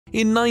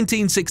In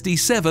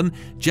 1967,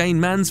 Jayne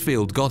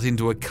Mansfield got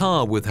into a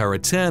car with her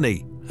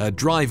attorney, her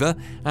driver,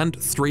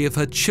 and 3 of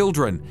her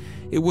children.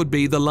 It would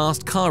be the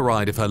last car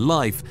ride of her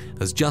life,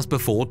 as just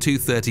before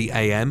 2:30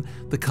 a.m.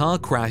 the car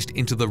crashed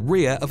into the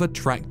rear of a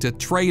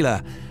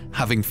tractor-trailer,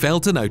 having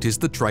failed to notice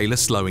the trailer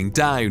slowing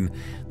down.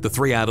 The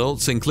 3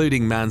 adults,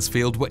 including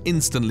Mansfield, were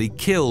instantly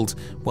killed,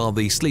 while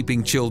the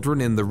sleeping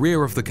children in the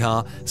rear of the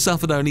car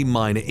suffered only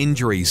minor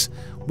injuries.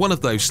 One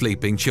of those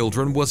sleeping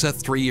children was her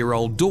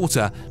 3-year-old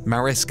daughter,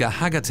 Mariska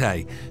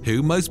Hargitay,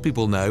 who most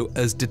people know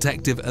as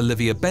Detective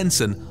Olivia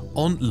Benson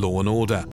on Law & Order.